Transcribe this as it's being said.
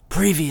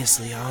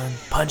Previously on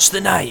Punch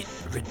the Knight,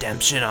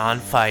 Redemption on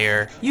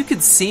Fire. You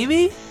could see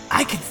me?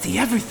 I can see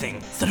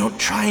everything, so don't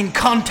try and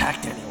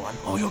contact anyone,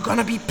 or you're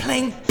gonna be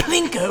playing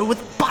Plinko with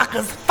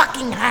Baka's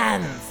fucking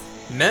hands.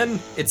 Men,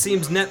 it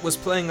seems Net was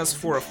playing us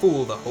for a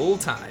fool the whole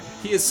time.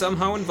 He is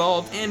somehow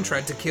involved and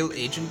tried to kill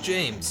Agent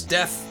James.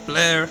 Death,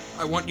 Blair,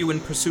 I want you in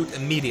pursuit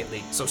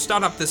immediately, so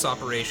start up this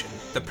operation,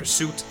 the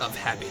Pursuit of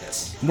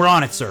Happiness. We're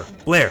on it, sir.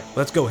 Blair,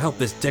 let's go help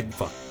this dick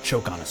fuck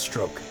choke on a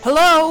stroke.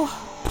 Hello?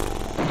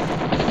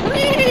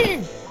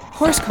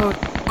 Horse code.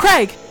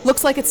 Craig,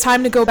 looks like it's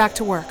time to go back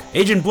to work.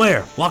 Agent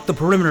Blair, lock the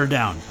perimeter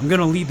down. I'm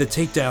gonna lead the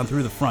takedown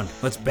through the front.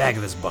 Let's bag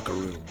this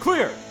buckaroo.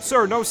 Clear!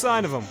 Sir, no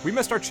sign of him. We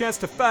missed our chance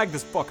to fag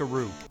this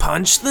fuckaroo.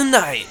 Punch the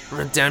Knight,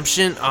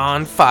 Redemption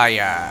on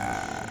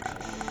Fire.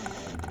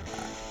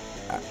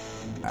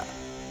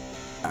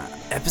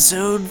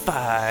 Episode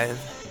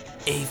 5.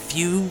 A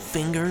Few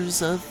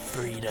Fingers of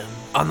Freedom.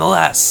 On the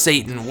last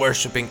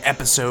Satan-worshipping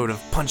episode of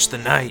Punch the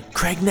Knight,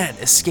 Craig Net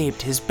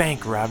escaped his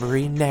bank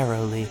robbery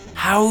narrowly.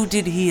 How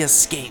did he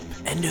escape?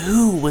 And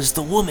who was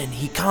the woman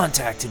he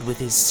contacted with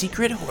his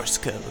secret horse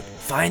code?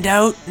 Find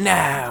out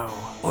now.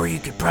 Or you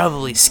could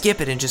probably skip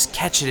it and just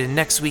catch it in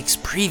next week's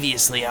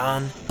Previously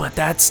On. But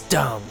that's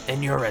dumb,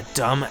 and you're a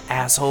dumb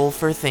asshole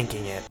for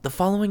thinking it. The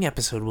following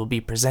episode will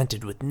be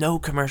presented with no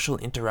commercial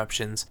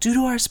interruptions due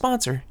to our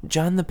sponsor,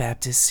 John the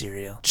Baptist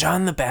Cereal.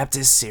 John the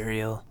Baptist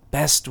Cereal,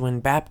 best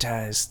when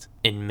baptized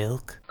in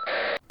milk.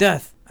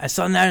 Death, I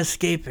saw Nat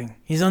escaping.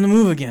 He's on the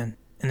move again,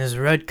 in his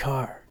red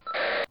car.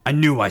 I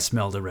knew I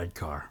smelled a red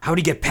car. How'd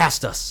he get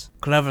past us?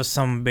 Clever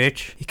some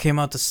bitch. He came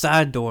out the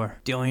side door,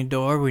 the only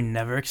door we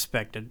never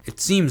expected. It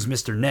seems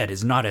Mr. Net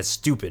is not as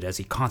stupid as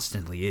he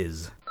constantly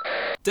is.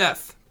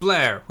 Death,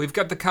 Blair, we've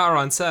got the car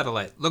on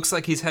satellite. Looks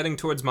like he's heading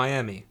towards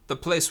Miami, the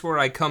place where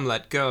I come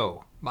let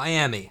go.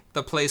 Miami,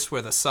 the place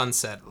where the sun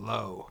set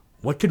low.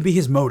 What could be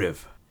his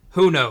motive?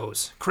 Who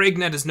knows? Craig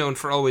Net is known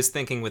for always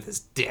thinking with his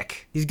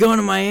dick. He's going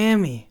to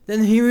Miami.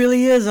 Then he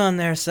really is on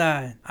their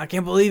side. I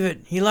can't believe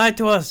it. He lied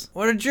to us.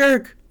 What a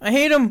jerk. I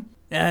hate him.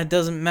 It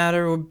doesn't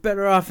matter. We're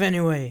better off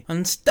anyway.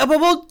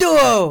 Unstoppable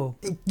duo!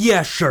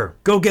 Yeah, sure.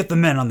 Go get the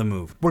men on the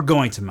move. We're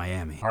going to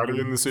Miami. Party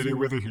in the city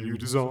where the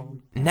heat is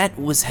on. Net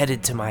was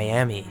headed to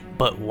Miami,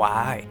 but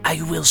why?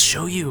 I will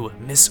show you,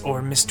 Miss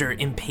or Mr.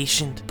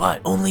 Impatient, but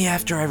only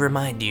after I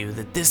remind you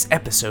that this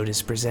episode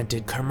is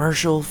presented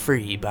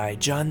commercial-free by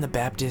John the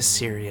Baptist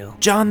Cereal.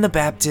 John the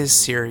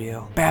Baptist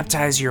Cereal.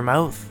 Baptize your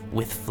mouth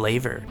with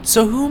flavor.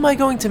 So who am I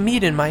going to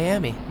meet in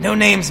Miami? No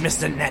names,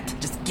 Mr. Net.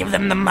 Just give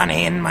them the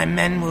money and my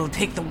men will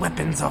take the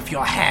weapons off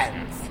your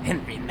hands.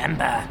 And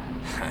remember,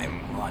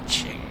 I'm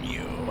watching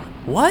you.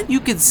 What? You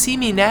can see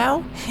me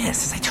now?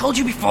 Yes, as I told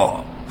you before.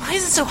 Why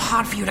is it so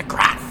hard for you to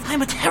grasp?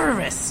 I'm a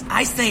terrorist.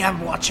 I say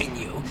I'm watching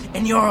you,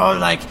 and you're all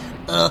like,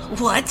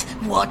 what?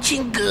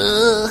 Watching?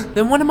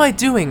 Then what am I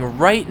doing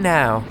right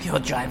now? You're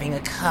driving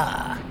a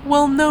car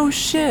Well, no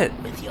shit.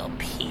 with your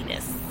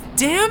penis.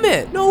 Damn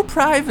it! No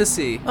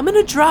privacy. I'm in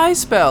a dry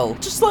spell.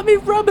 Just let me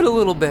rub it a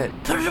little bit.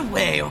 Put it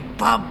away or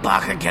Bob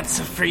Barker gets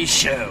a free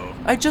show.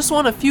 I just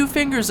want a few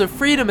fingers of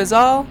freedom is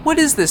all. What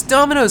is this,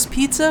 Domino's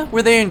Pizza?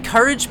 Where they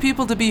encourage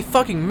people to be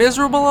fucking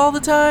miserable all the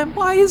time?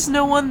 Why is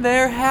no one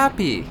there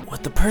happy?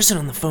 What the person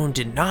on the phone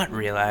did not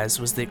realize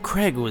was that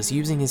Craig was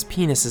using his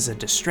penis as a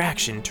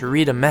distraction to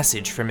read a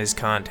message from his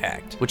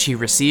contact, which he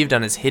received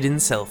on his hidden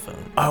cell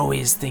phone.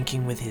 Always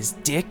thinking with his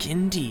dick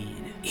indeed.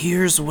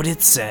 Here's what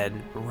it said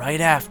right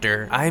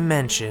after I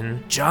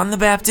mention John the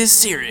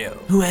Baptist Cereal,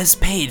 who has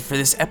paid for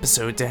this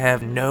episode to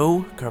have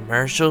no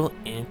commercial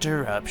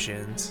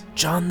interruptions.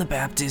 John the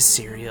Baptist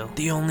Cereal,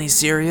 the only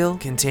cereal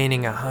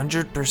containing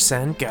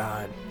 100%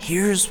 God.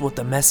 Here's what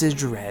the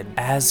message read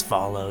as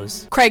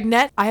follows. Craig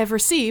Net, I have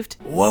received.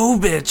 Whoa,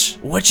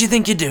 bitch. What you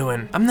think you're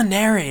doing? I'm the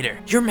narrator.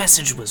 Your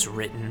message was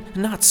written,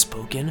 not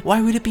spoken.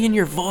 Why would it be in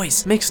your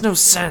voice? Makes no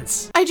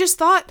sense. I just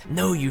thought.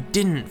 No, you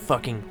didn't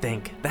fucking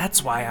think.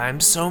 That's why I'm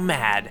so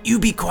mad. You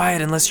be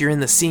quiet unless you're in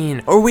the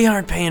scene, or we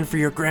aren't paying for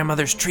your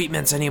grandmother's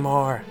treatments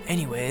anymore.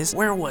 Anyways,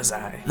 where was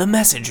I? The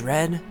message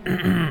read,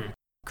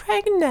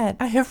 Craig Net,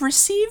 I have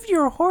received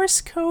your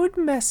horse code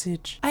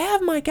message. I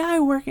have my guy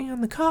working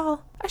on the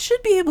call. I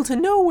should be able to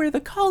know where the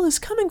call is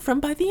coming from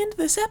by the end of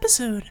this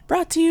episode.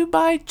 Brought to you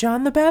by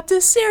John the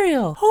Baptist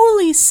Cereal.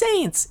 Holy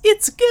saints,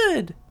 it's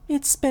good.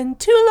 It's been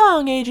too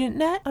long, Agent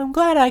Net. I'm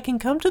glad I can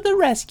come to the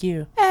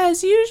rescue.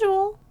 As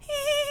usual.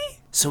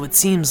 So it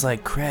seems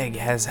like Craig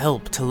has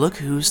help to look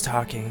who's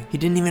talking. He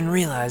didn't even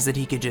realize that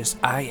he could just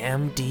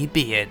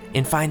IMDb it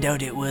and find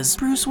out it was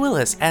Bruce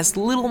Willis as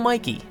Little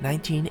Mikey,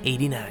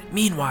 1989.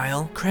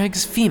 Meanwhile,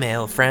 Craig's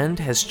female friend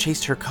has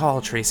chased her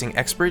call tracing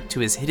expert to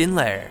his hidden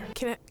lair.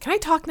 Can I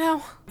talk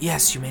now?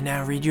 Yes, you may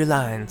now read your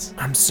lines.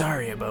 I'm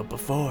sorry about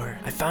before.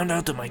 I found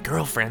out that my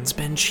girlfriend's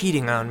been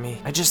cheating on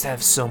me. I just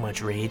have so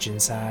much rage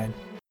inside.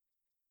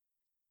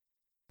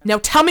 Now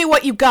tell me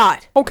what you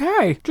got.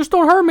 Okay, just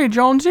don't hurt me,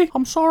 Jonesy.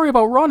 I'm sorry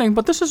about running,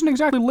 but this isn't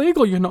exactly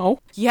legal, you know.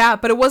 Yeah,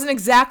 but it wasn't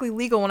exactly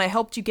legal when I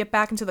helped you get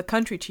back into the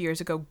country 2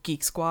 years ago,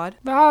 Geek Squad.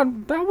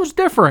 That was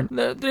different.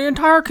 The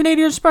entire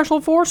Canadian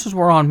Special Forces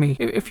were on me.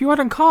 If you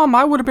hadn't come,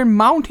 I would have been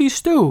Mountie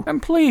Stew.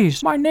 And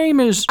please, my name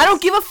is... I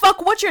don't give a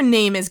fuck what your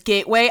name is,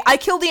 Gateway. I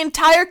killed the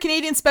entire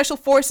Canadian Special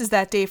Forces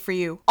that day for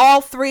you.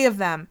 All 3 of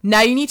them.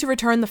 Now you need to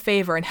return the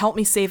favor and help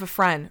me save a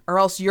friend, or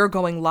else you're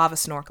going lava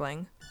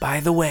snorkeling. By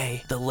the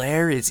way, the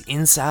lair is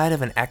inside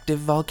of an active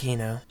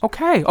volcano.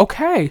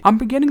 Okay, I'm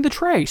beginning the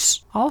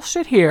trace. I'll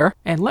sit here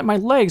and let my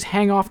legs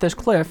hang off this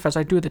cliff as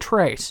I do the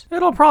trace.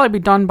 It'll probably be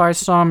done by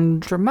some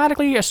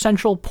dramatically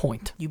essential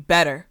point. You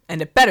better,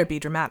 and it better be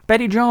dramatic.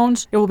 Betty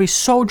Jones, it will be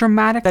so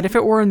dramatic that if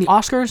it were in the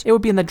Oscars, it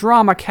would be in the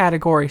drama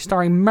category,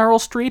 starring Meryl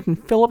Streep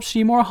and Philip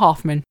Seymour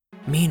Hoffman.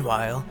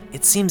 Meanwhile,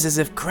 it seems as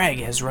if Craig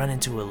has run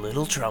into a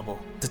little trouble.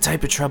 The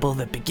type of trouble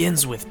that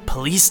begins with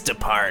police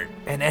depart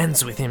and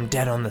ends with him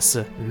dead on the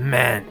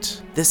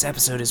cement. This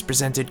episode is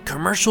presented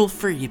commercial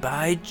free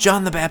by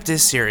John the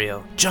Baptist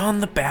Cereal.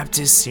 John the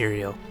Baptist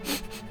Cereal.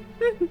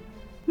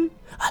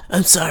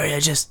 I'm sorry,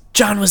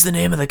 John was the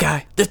name of the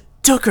guy that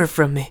took her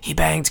from me. He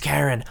banged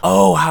Karen.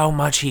 Oh, how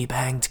much he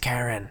banged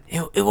Karen.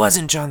 It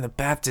wasn't John the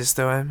Baptist,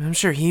 though. I'm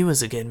sure he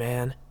was a good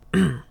man.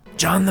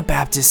 John the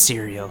Baptist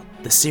Cereal.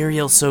 The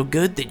cereal so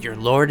good that your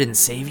Lord and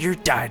Savior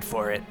died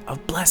for it. A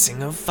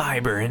blessing of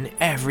fiber in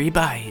every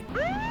bite.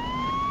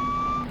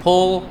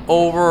 Pull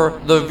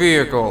over the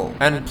vehicle,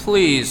 and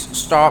please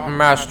stop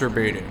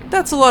masturbating.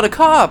 That's a lot of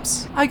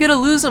cops. I gotta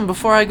lose them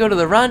before I go to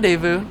the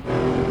rendezvous.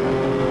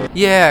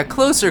 Yeah,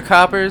 closer,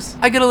 coppers.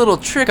 I got a little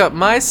trick up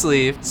my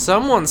sleeve.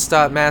 Someone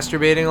stopped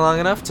masturbating long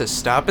enough to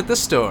stop at the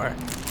store.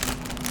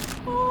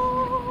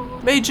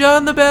 May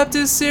John the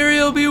Baptist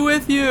Cereal be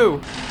with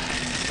you.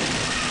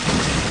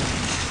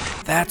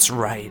 That's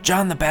right,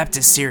 John the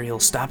Baptist Cereal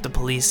stopped the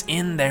police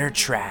in their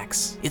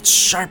tracks. Its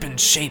sharpened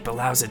shape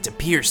allows it to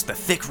pierce the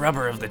thick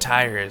rubber of the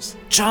tires.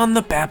 John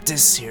the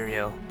Baptist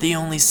Cereal, the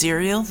only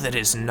cereal that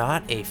is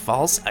not a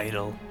false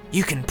idol.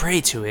 You can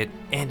pray to it,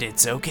 and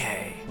it's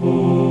okay.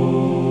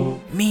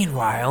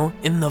 Meanwhile,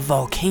 in the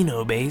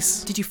volcano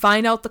base... Did you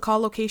find out the call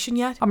location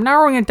yet? I'm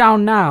narrowing it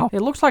down now.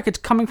 It looks like it's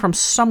coming from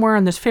somewhere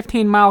in this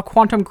 15-mile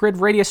quantum grid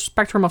radius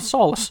spectrum of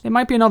Solus. It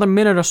might be another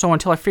minute or so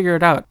until I figure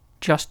it out.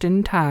 Just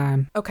in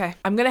time. Okay,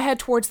 I'm gonna head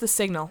towards the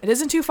signal. It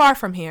isn't too far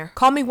from here.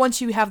 Call me once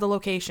you have the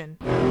location.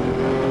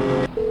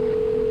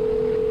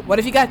 What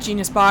have you got,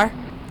 Genius Bar?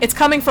 It's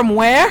coming from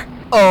where?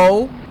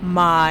 Oh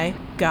my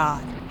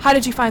god. How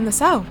did you find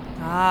this out?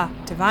 Ah,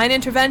 divine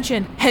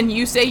intervention. And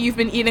you say you've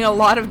been eating a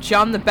lot of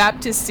John the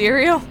Baptist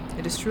cereal?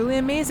 It is truly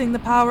amazing the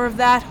power of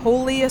that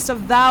holiest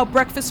of thou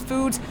breakfast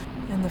foods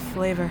and the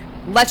flavor.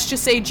 Let's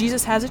just say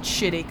Jesus has it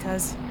shitty,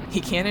 cuz he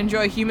can't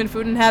enjoy human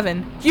food in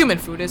heaven. Human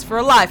food is for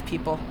alive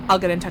people. I'll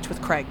get in touch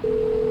with Craig.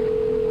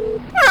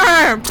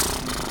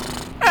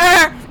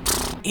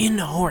 In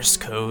Horse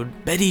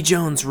code, Betty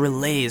Jones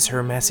relays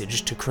her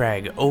message to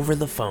Craig over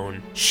the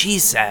phone. She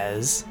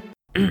says,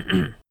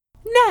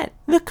 Net,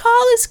 the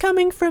call is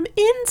coming from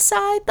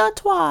inside the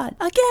twat.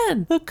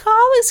 Again, the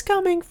call is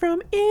coming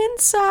from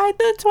inside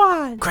the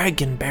twat. Craig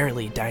can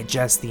barely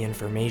digest the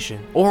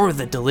information, or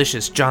the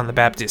delicious John the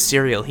Baptist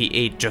cereal he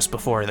ate just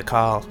before the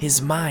call.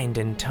 His mind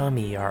and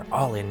tummy are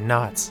all in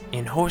knots.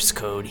 In Horse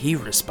code, he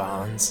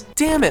responds,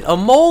 Damn it, a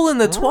mole in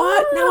the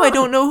twat? Now I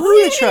don't know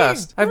who to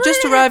trust. I've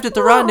just arrived at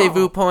the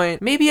rendezvous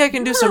point. Maybe I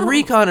can do some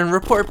recon and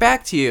report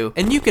back to you,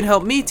 and you can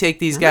help me take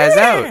these guys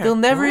out. They'll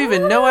never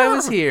even know I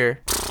was here.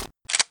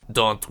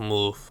 Don't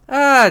move.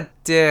 Ah,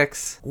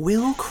 dicks.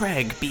 Will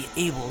Craig be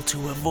able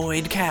to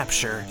avoid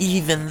capture,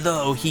 even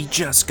though he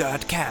just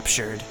got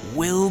captured?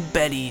 Will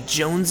Betty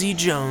Jonesy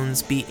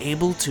Jones be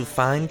able to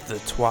find the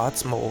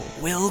twat's mole?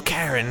 Will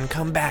Karen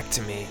come back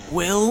to me?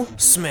 Will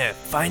Smith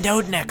find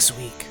out next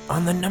week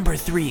on the number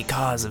 3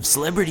 cause of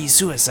celebrity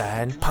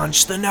suicide,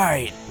 Punch the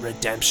Night,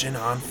 Redemption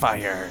on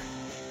Fire.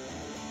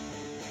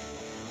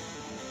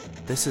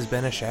 This has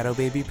been a Shadow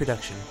Baby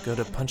production. Go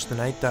to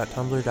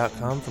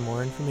punchthenight.tumblr.com for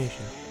more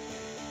information.